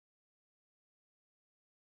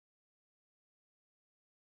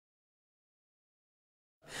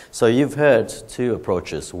So you've heard two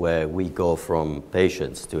approaches where we go from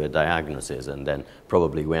patients to a diagnosis and then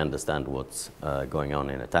probably we understand what's going on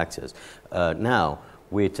in ataxias. Now,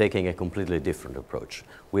 we're taking a completely different approach.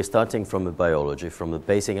 We're starting from the biology, from the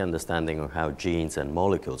basic understanding of how genes and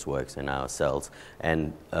molecules work in our cells,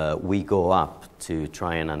 and we go up to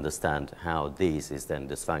try and understand how this is then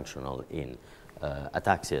dysfunctional in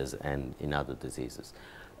ataxias and in other diseases.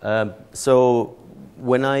 So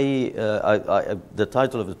when the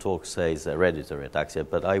title of the talk says hereditary ataxia,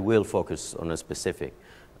 but I will focus on a specific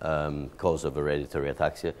cause of hereditary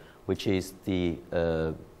ataxia, which is the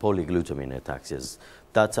polyglutamine ataxias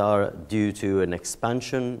that are due to an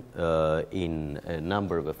expansion in a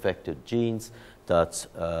number of affected genes that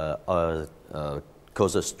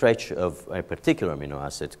cause a stretch of a particular amino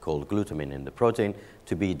acid called glutamine in the protein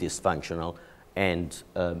to be dysfunctional, and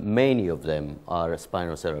many of them are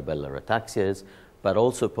spinocerebellar ataxias, but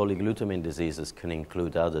also polyglutamine diseases can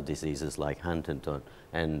include other diseases like Huntington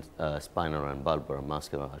and spinal and bulbar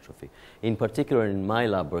muscular atrophy. In particular, in my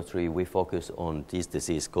laboratory, we focus on this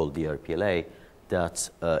disease called DRPLA that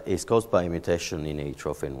is caused by a mutation in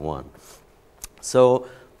atrophin 1. So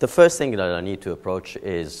the first thing that I need to approach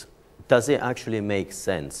is, does it actually make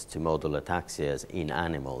sense to model ataxias in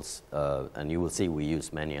animals? And you will see we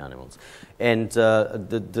use many animals. And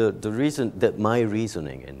the reason that my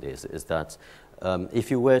reasoning in this is that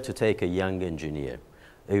if you were to take a young engineer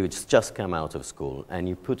who's just come out of school and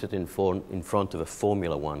you put it in front of a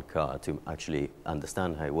Formula One car to actually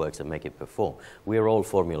understand how it works and make it perform. We are all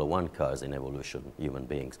Formula One cars in evolution, human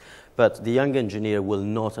beings. But the young engineer will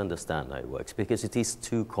not understand how it works because it is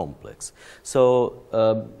too complex.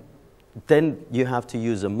 So then you have to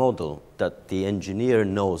use a model that the engineer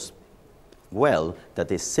knows well,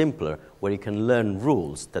 that is simpler, where he can learn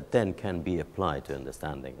rules that then can be applied to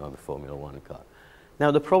understanding of a Formula One car. Now,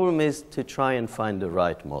 the problem is to try and find the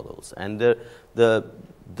right models. And the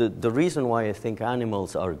reason why I think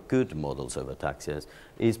animals are good models of ataxias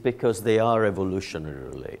is because they are evolutionary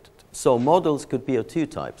related. So models could be of two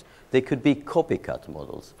types. They could be copycat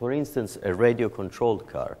models. For instance, a radio-controlled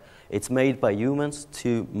car. It's made by humans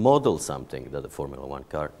to model something that a Formula One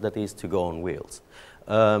car, that is to go on wheels.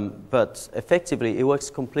 But effectively, it works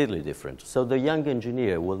completely different. So the young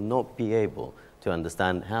engineer will not be able to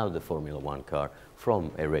understand how the Formula One car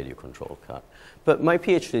from a radio-controlled car. But my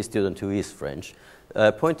PhD student, who is French,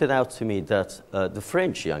 pointed out to me that the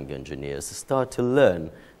French young engineers start to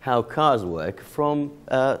learn how cars work from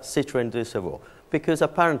Citroën de Cerveau, because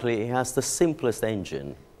apparently it has the simplest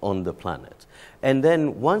engine on the planet. And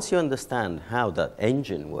then once you understand how that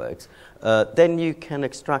engine works, then you can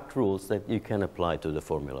extract rules that you can apply to the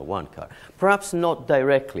Formula One car. Perhaps not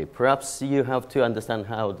directly. Perhaps you have to understand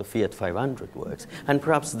how the Fiat 500 works, and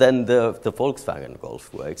perhaps then the Volkswagen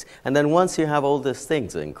Golf works. And then once you have all these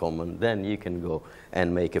things in common, then you can go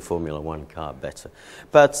and make a Formula One car better.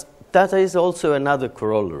 But that is also another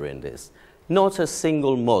corollary in this. Not a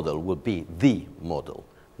single model would be the model.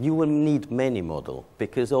 You will need many models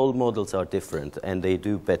because all models are different and they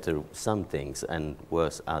do better some things and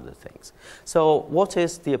worse other things. So what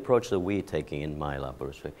is the approach that we're taking in my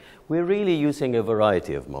laboratory? We're really using a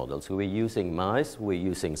variety of models. We're using mice, we're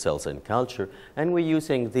using cells and culture, and we're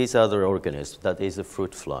using these other organisms, that is a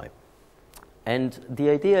fruit fly. And the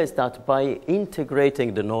idea is that by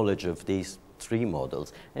integrating the knowledge of these three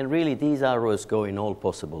models, and really these arrows go in all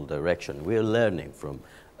possible directions, we're learning from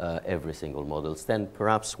every single model, then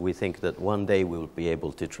perhaps we think that one day we'll be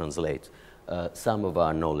able to translate some of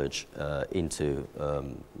our knowledge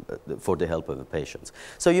for the help of the patients.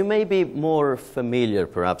 So you may be more familiar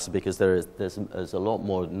perhaps because there's a lot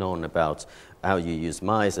more known about how you use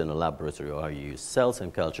mice in a laboratory or how you use cells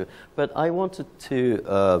and culture, but I wanted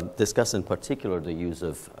to discuss in particular the use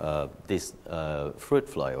of this fruit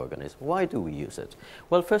fly organism. Why do we use it?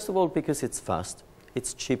 Well, first of all, because it's fast.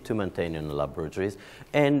 It's cheap to maintain in the laboratories,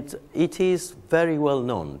 and it is very well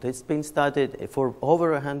known. It's been studied for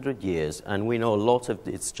over 100 years, and we know a lot of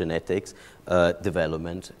its genetics,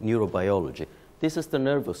 development, neurobiology. This is the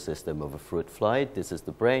nervous system of a fruit fly, this is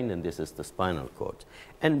the brain, and this is the spinal cord.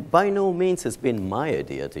 And by no means has been my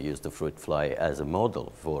idea to use the fruit fly as a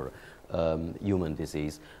model for human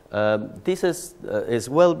disease. This is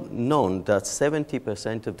well known that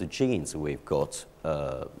 70% of the genes we've got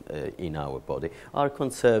in our body are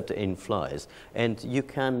conserved in flies, and you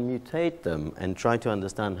can mutate them and try to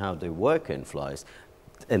understand how they work in flies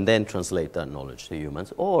and then translate that knowledge to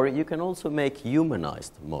humans. Or you can also make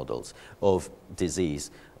humanized models of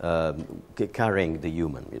disease carrying the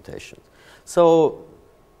human mutations. So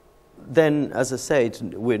then, as I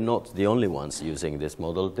said, we're not the only ones using this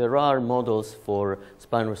model. There are models for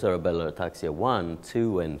spinocerebellar ataxia 1,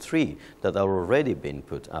 2, and 3 that are already been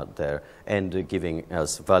put out there and giving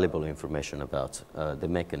us valuable information about the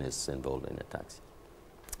mechanisms involved in ataxia.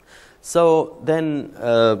 So then,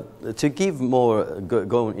 to give more,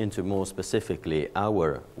 go into more specifically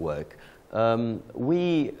our work,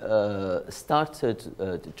 we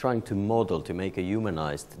started trying to model, to make a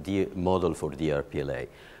humanized model for DRPLA.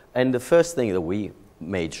 And the first thing that we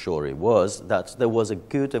made sure it was that there was a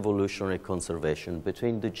good evolutionary conservation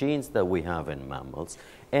between the genes that we have in mammals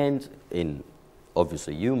and in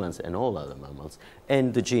obviously humans and all other mammals,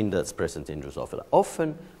 and the gene that's present in Drosophila.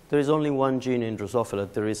 Often there is only one gene in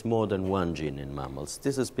Drosophila, there is more than one gene in mammals.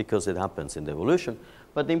 This is because it happens in the evolution,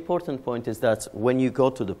 but the important point is that when you go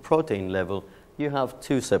to the protein level, you have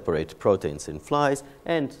two separate proteins in flies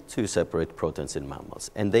and two separate proteins in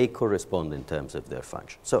mammals, and they correspond in terms of their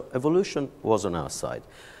function. So evolution was on our side.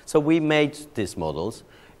 So we made these models,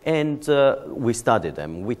 and we studied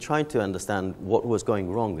them. We tried to understand what was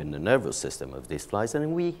going wrong in the nervous system of these flies,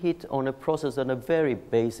 and we hit on a process, on a very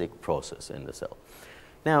basic process in the cell.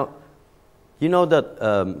 Now, you know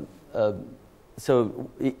that, so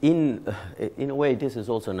in a way, this is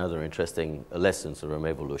also another interesting lesson from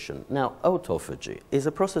evolution. Now, autophagy is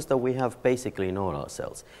a process that we have basically in all our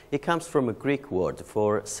cells. It comes from a Greek word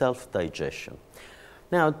for self-digestion.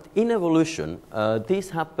 Now, in evolution, this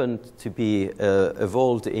happened to be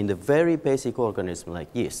evolved in the very basic organism like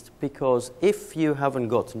yeast, because if you haven't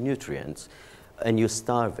got nutrients and you're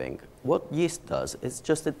starving, what yeast does is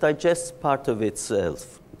just it digests part of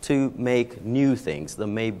itself to make new things that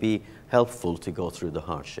may be helpful to go through the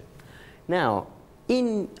hardship. Now,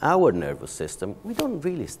 in our nervous system, we don't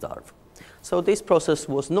really starve. So this process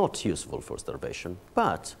was not useful for starvation,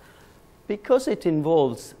 but because it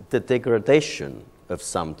involves the degradation of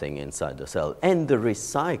something inside the cell and the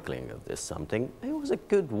recycling of this something, it was a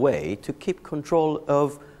good way to keep control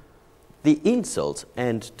of the insults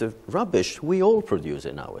and the rubbish we all produce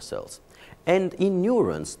in our cells. And in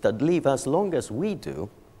neurons that live as long as we do,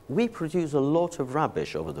 we produce a lot of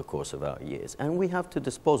rubbish over the course of our years, and we have to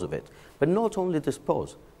dispose of it. But not only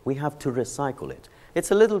dispose, we have to recycle it.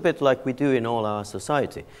 It's a little bit like we do in all our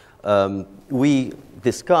society. We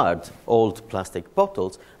discard old plastic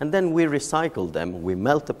bottles, and then we recycle them. We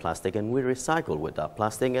melt the plastic, and we recycle with that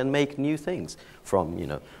plastic and make new things from, you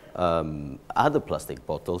know, other plastic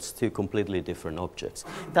bottles to completely different objects.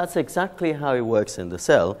 That's exactly how it works in the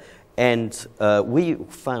cell. And we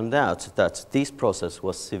found out that this process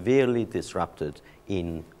was severely disrupted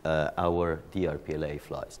in our DRPLA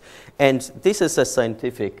flies. And this is a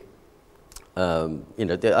scientific, you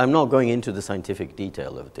know, I'm not going into the scientific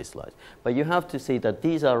detail of this slide, but you have to see that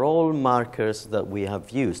these are all markers that we have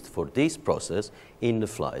used for this process in the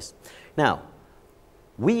flies. Now,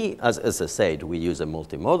 we, as I said, we use a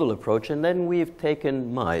multimodal approach, and then we've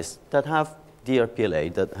taken mice that have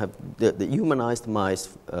DRPLA, that have the humanized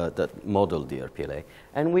mice that model DRPLA,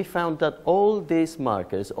 and we found that all these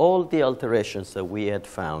markers, all the alterations that we had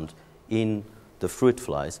found in the fruit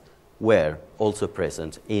flies were also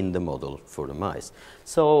present in the model for the mice.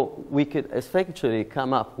 So we could essentially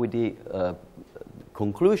come up with the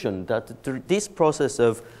conclusion that this process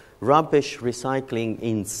of rubbish recycling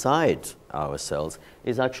inside our cells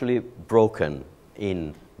is actually broken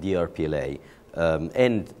in DRPLA.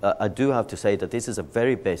 And I do have to say that this is a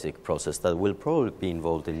very basic process that will probably be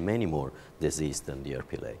involved in many more diseases than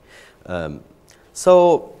DRPLA.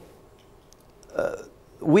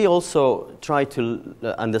 We also try to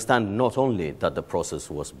understand not only that the process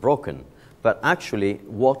was broken, but actually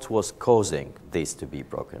what was causing this to be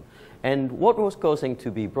broken. And what was causing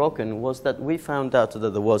to be broken was that we found out that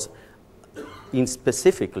there was, in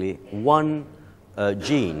specifically, one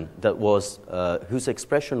gene that was, whose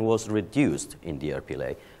expression was reduced in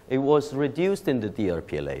DRPLA. It was reduced in the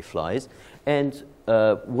DRPLA flies, and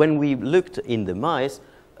when we looked in the mice,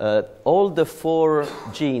 all the 4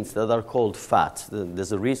 genes that are called FAT,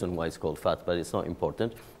 there's a reason why it's called FAT, but it's not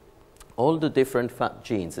important. All the different FAT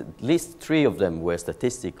genes, at least 3 of them were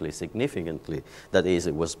statistically significantly, that is,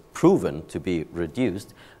 it was proven to be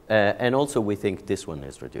reduced, and also we think this one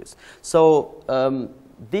is reduced. So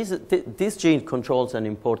this gene controls an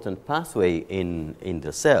important pathway in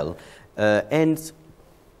the cell, and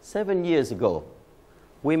 7 years ago,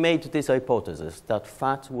 we made this hypothesis that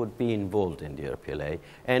fat would be involved in DRPLA,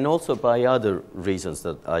 and also by other reasons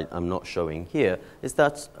that I'm not showing here, is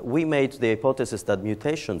that we made the hypothesis that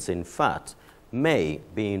mutations in fat may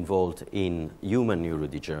be involved in human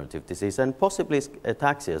neurodegenerative disease, and possibly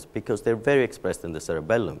ataxias, because they're very expressed in the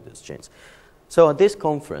cerebellum, these genes. So at this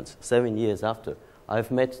conference, 7 years after, I've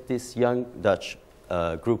met this young Dutch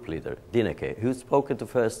group leader, Dineke, who spoke at the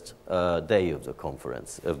first day of the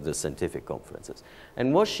conference, of the scientific conferences.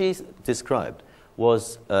 And what she described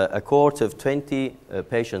was a cohort of 20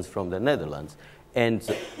 patients from the Netherlands, and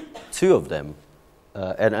 2 of them,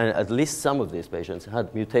 and at least some of these patients,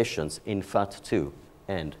 had mutations in FAT2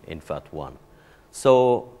 and in FAT1.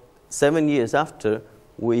 So 7 years after,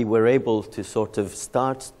 we were able to sort of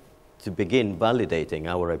start to begin validating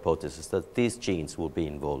our hypothesis that these genes will be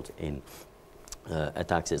involved in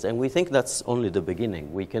ataxias. And we think that's only the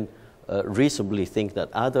beginning. We can reasonably think that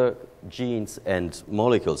other genes and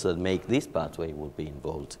molecules that make this pathway will be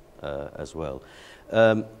involved as well.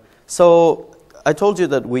 So I told you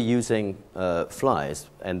that we're using flies,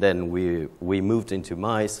 and then we moved into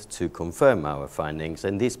mice to confirm our findings,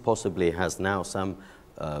 and this possibly has now some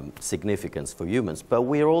significance for humans. But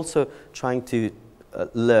we're also trying to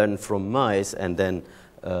learn from mice, and then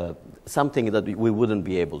something that we wouldn't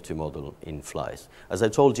be able to model in flies. As I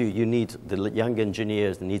told you, the young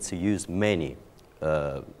engineers need to use many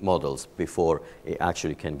models before it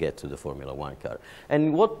actually can get to the Formula One car.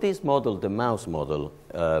 And what this model, the mouse model,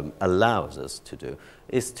 allows us to do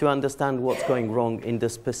is to understand what's going wrong in the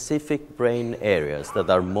specific brain areas that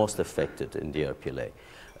are most affected in DRPLA.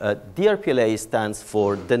 DRPLA stands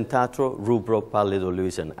for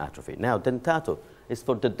dentato-rubro-pallidoluysian atrophy. Now, dentato is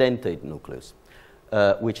for the dentate nucleus,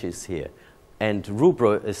 which is here. And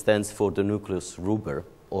rubro stands for the nucleus ruber,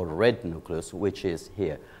 or red nucleus, which is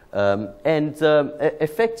here.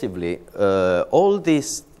 Effectively, all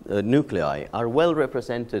these nuclei are well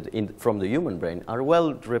represented from the human brain, are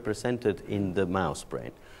well represented in the mouse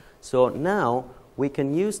brain. So now we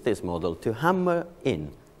can use this model to hammer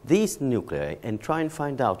in these nuclei and try and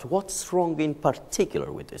find out what's wrong in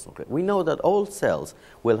particular with this nuclei. We know that all cells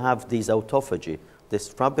will have these autophagy,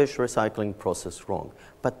 this rubbish recycling process wrong,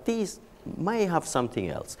 but these may have something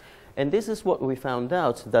else. And this is what we found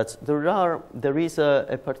out, that there is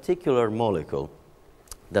a particular molecule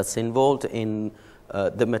that's involved in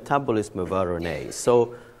the metabolism of RNA.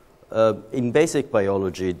 So in basic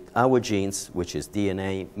biology, our genes, which is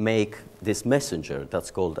DNA, make this messenger that's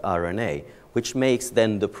called RNA, which makes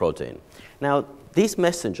then the protein. Now, this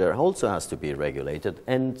messenger also has to be regulated,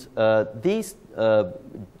 and this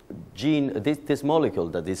molecule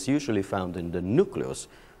that is usually found in the nucleus,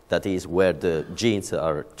 that is where the genes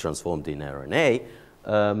are transformed in RNA,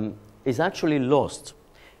 is actually lost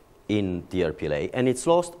in DRPLA, and it's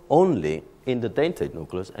lost only in the dentate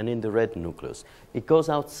nucleus and in the red nucleus. It goes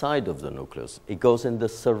outside of the nucleus. It goes in the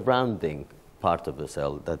surrounding part of the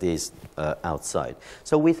cell that is outside.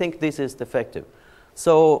 So we think this is defective.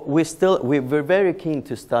 So we're very keen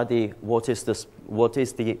to study what is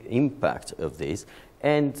the impact of this.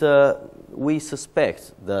 And we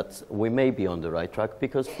suspect that we may be on the right track,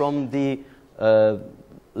 because from the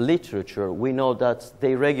literature we know that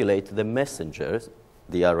they regulate the messengers,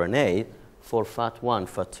 the RNA, for FAT1,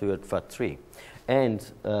 FAT2, and FAT3. And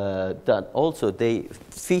that also they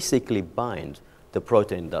physically bind the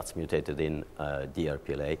protein that's mutated in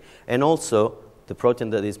DRPLA, and also the protein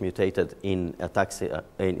that is mutated in ataxia,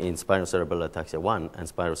 in spinocerebellar ataxia 1 and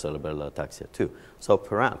spinocerebellar ataxia 2. So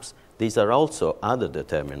perhaps these are also other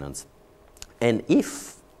determinants. And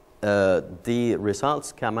if the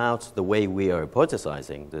results come out the way we are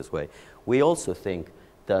hypothesizing this way, we also think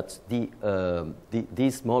that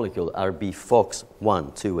these molecules,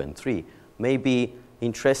 RB-FOX1, 2, and 3, may be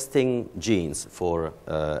interesting genes for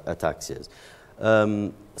ataxias.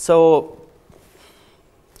 So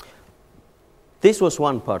this was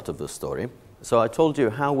one part of the story. So I told you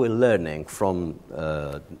how we're learning from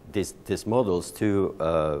these models to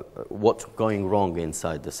what's going wrong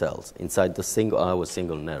inside the cells, inside our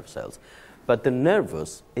single nerve cells. But the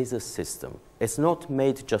nervous is a system. It's not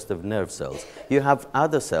made just of nerve cells. You have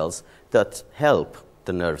other cells that help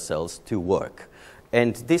the nerve cells to work.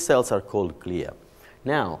 And these cells are called glia.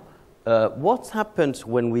 Now, what happened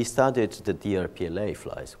when we studied the DRPLA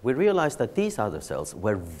flies? We realized that these other cells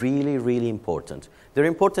were really, really important. They're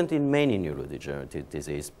important in many neurodegenerative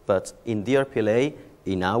diseases, but in DRPLA,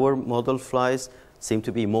 in our model flies, seem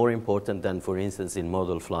to be more important than, for instance, in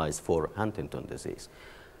model flies for Huntington disease.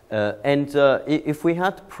 If we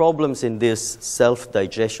had problems in this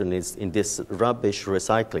self-digestion, in this rubbish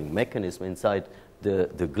recycling mechanism inside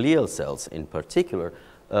the glial cells in particular,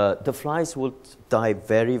 the flies would die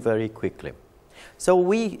very, very quickly. So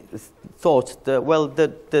we thought that, well,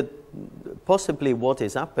 possibly what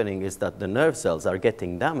is happening is that the nerve cells are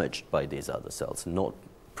getting damaged by these other cells, not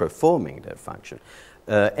performing their function.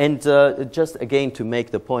 Just again to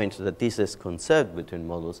make the point that this is conserved between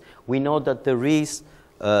models, we know that there is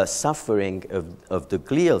suffering of the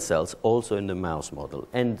glial cells also in the mouse model.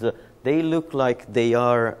 And they look like they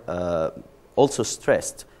are also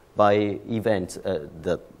stressed by events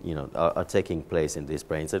that are taking place in these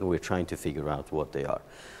brains, and we're trying to figure out what they are.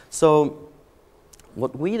 So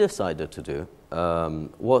what we decided to do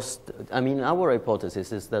was, our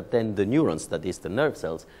hypothesis is that then the neurons, that is the nerve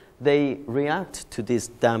cells, they react to these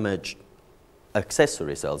damaged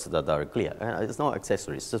accessory cells that are glia. It's not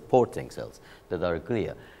accessories, supporting cells that are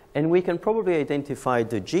glia. And we can probably identify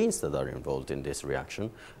the genes that are involved in this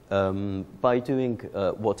reaction by doing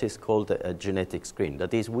what is called a genetic screen.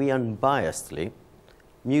 That is, we unbiasedly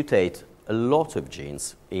mutate a lot of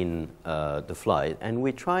genes in the fly, and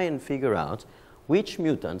we try and figure out which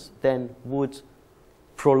mutants then would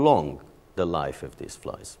prolong the life of these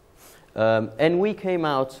flies. And we came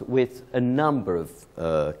out with a number of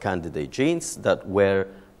candidate genes that were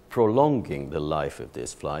prolonging the life of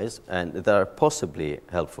these flies and that are possibly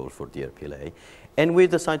helpful for DRPLA. And we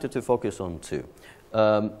decided to focus on two.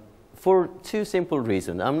 For two simple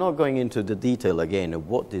reasons. I'm not going into the detail again of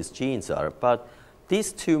what these genes are, but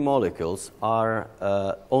these two molecules are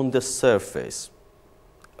on the surface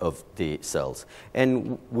of the cells.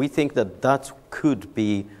 And we think that that could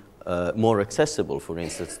be more accessible, for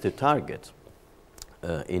instance, to target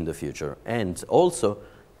in the future. And also,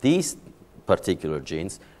 these particular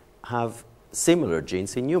genes have similar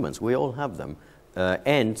genes in humans. We all have them.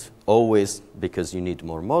 And always, because you need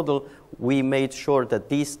more model, we made sure that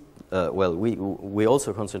these, we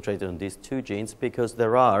also concentrated on these two genes because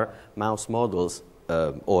there are mouse models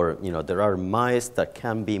there are mice that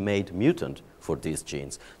can be made mutant for these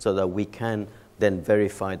genes so that we can then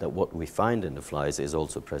verify that what we find in the flies is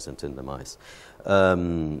also present in the mice.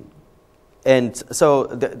 And so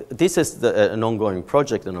this is an ongoing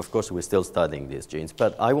project, and of course we're still studying these genes,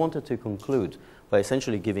 but I wanted to conclude by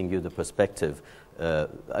essentially giving you the perspective,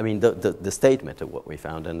 the statement of what we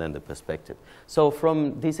found and then the perspective. So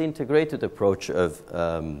from this integrated approach of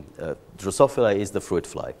Drosophila is the fruit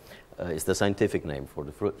fly, is the scientific name for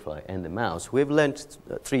the fruit fly, and the mouse, we've learned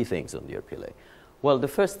three things on DRPLA. Well, the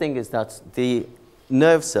first thing is that the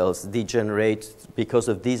nerve cells degenerate because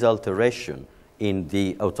of this alteration in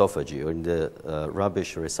the autophagy, or in the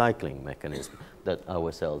rubbish recycling mechanism that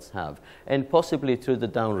our cells have, and possibly through the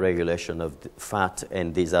downregulation of the fat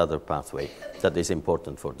and this other pathway that is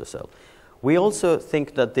important for the cell. We also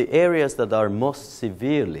think that the areas that are most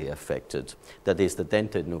severely affected, that is the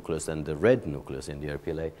dentate nucleus and the red nucleus in the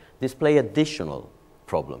DRPLA, display additional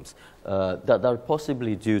problems that are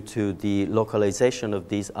possibly due to the localization of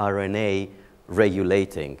this RNA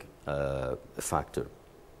regulating factor,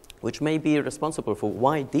 which may be responsible for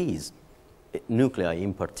why these nuclei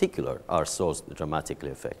in particular are so dramatically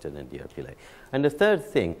affected in DRPLA. And the third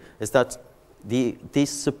thing is that these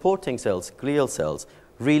supporting cells, glial cells,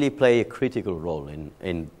 really play a critical role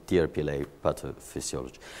in DRPLA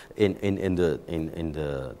pathophysiology, in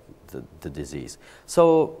the disease.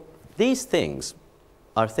 So these things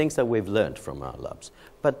are things that we've learned from our labs,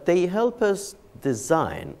 but they help us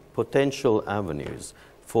design potential avenues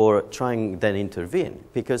for trying then intervene,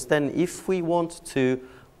 because then if we want to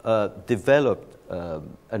develop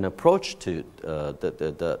an approach to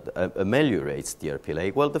that ameliorates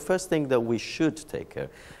DRPLA, well, the first thing that we should take care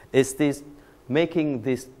is making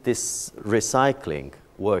this recycling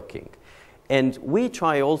working. And we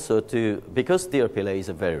try also to, because DRPLA is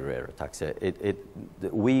a very rare ataxia,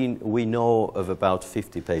 we know of about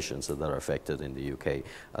 50 patients that are affected in the UK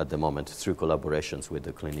at the moment through collaborations with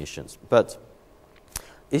the clinicians. But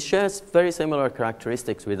it shares very similar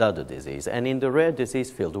characteristics with other disease. And in the rare disease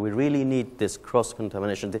field, we really need this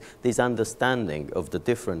cross-contamination, this understanding of the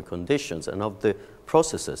different conditions and of the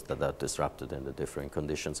processes that are disrupted in the different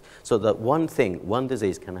conditions, so that one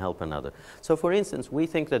disease can help another. So for instance, we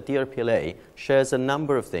think that DRPLA shares a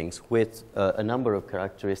number of things with a number of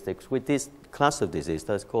characteristics with this class of disease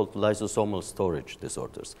that is called lysosomal storage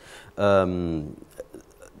disorders.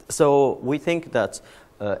 So we think that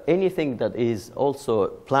anything that is also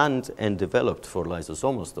planned and developed for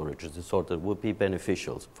lysosomal storage disorder would be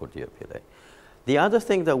beneficial for DRPLA. The other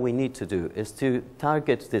thing that we need to do is to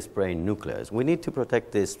target this brain nucleus. We need to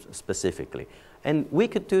protect this specifically. And we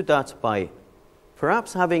could do that by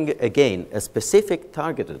perhaps having, again, a specific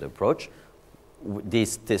targeted approach.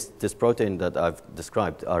 This protein that I've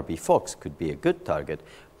described, RB-FOX, could be a good target.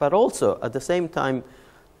 But also, at the same time,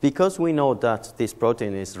 because we know that this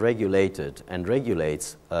protein is regulated and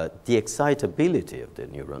regulates the excitability of the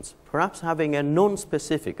neurons, perhaps having a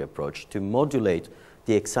non-specific approach to modulate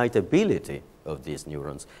the excitability of these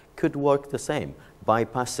neurons could work the same.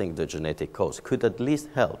 Bypassing the genetic cause could at least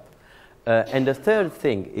help. And the third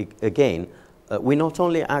thing, again, we not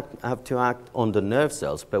only have to act on the nerve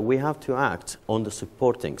cells, but we have to act on the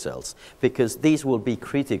supporting cells, because these will be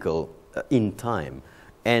critical in time.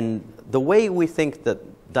 And the way we think that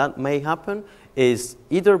that may happen is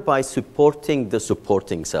either by supporting the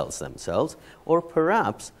supporting cells themselves, or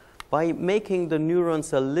perhaps by making the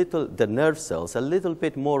neurons the nerve cells a little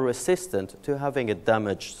bit more resistant to having a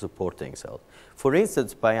damaged supporting cell. For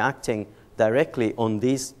instance, by acting directly on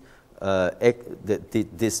these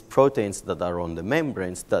these proteins that are on the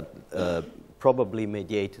membranes that probably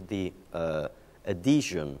mediate the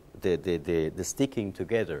adhesion, the sticking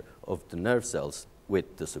together of the nerve cells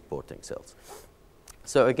with the supporting cells.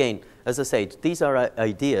 So again, as I said, these are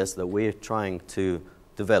ideas that we're trying to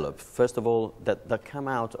develop. First of all, that come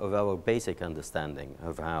out of our basic understanding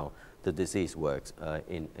of how the disease works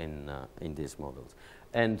in these models.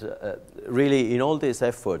 And really, in all these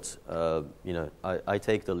efforts, you know, I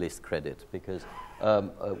take the least credit, because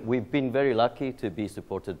we've been very lucky to be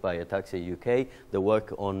supported by Ataxia UK. The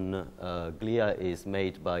work on glia is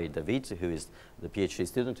made by David, who is the PhD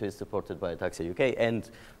student who is supported by Ataxia UK, and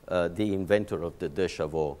the inventor of the de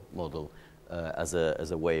Chavot model as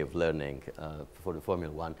a way of learning for the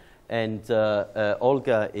Formula 1. And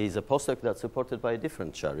Olga is a postdoc that's supported by a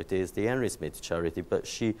different charity, it's the Henry Smith charity, but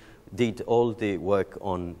she did all the work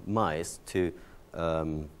on mice to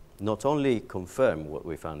not only confirm what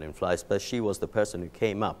we found in flies, but she was the person who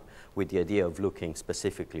came up with the idea of looking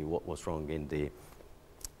specifically what was wrong in the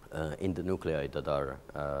nuclei that are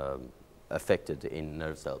affected in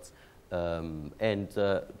nerve cells.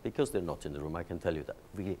 Because they're not in the room, I can tell you that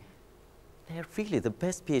really, they're really the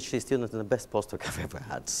best PhD student and the best postdoc I've ever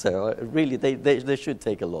had. So really, they should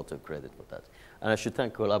take a lot of credit for that. And I should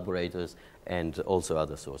thank collaborators and also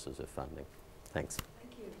other sources of funding. Thanks.